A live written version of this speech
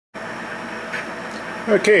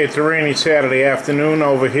Okay, it's a rainy Saturday afternoon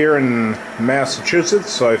over here in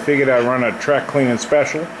Massachusetts, so I figured I'd run a track cleaning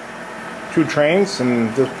special. 2 trains, and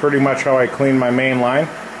this is pretty much how I clean my main line.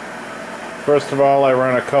 First of all, I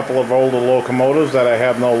run a couple of older locomotives that I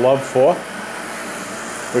have no love for,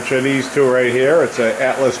 which are these 2 right here. It's an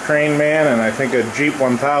Atlas Train Man and I think a Jeep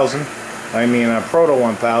 1000. I mean a Proto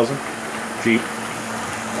 1000 Jeep,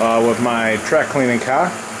 with my track cleaning car,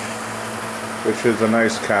 which is a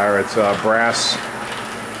nice car. It's a brass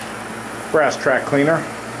track cleaner,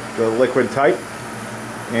 the liquid type,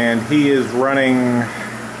 and he is running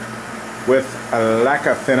with a Lac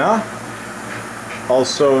Thinner,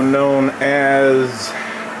 also known as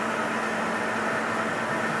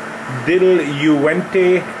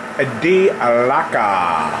Diluente de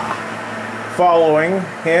Laca. Following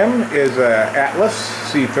him is a Atlas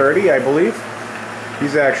C30, I believe.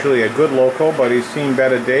 He's actually a good loco, but he's seen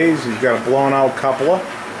better days. He's got a blown out coupler,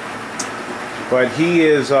 but he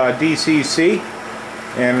is DCC,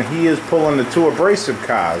 and he is pulling the 2 abrasive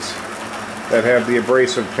cars that have the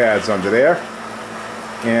abrasive pads under there,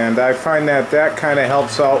 and I find that kind of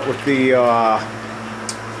helps out with the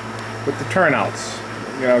turnouts.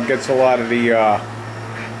 You know, gets a lot of the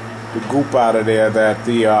goop out of there that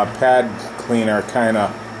the pad cleaner kind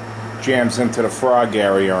of jams into the frog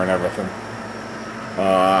area and everything.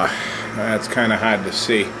 That's kind of hard to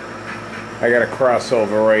see. I got a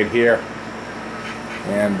crossover right here,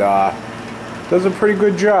 and does a pretty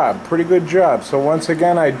good job. So once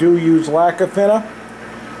again, I do use Lac Thinner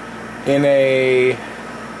in a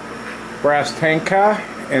brass tank car,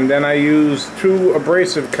 and then I use 2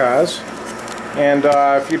 abrasive cars. And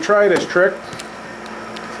if you try this trick,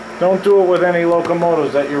 don't do it with any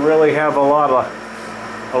locomotives that you really have a lot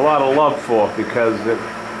of love for, because it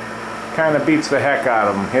kind of beats the heck out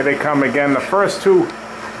of them. Here they come again. The first 2,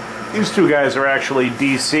 these 2 guys are actually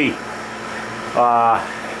DC.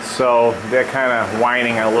 So they're kind of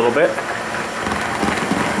whining a little bit.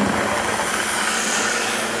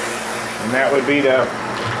 And that would be the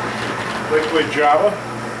liquid Java.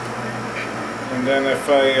 And then if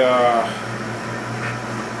I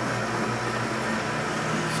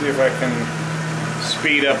see if I can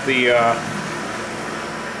speed up the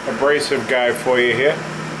abrasive guy for you here.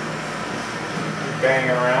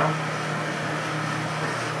 Banging around.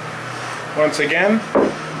 Once again,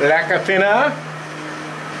 Lac Thinner,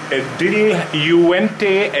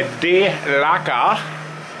 Diluente de Laca.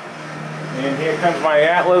 And here comes my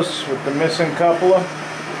Atlas with the missing coupler.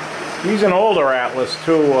 He's an older Atlas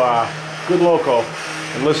too, good loco.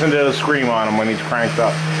 And listen to the scream on him when he's cranked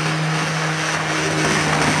up.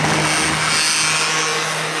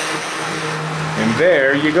 And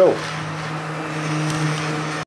there you go.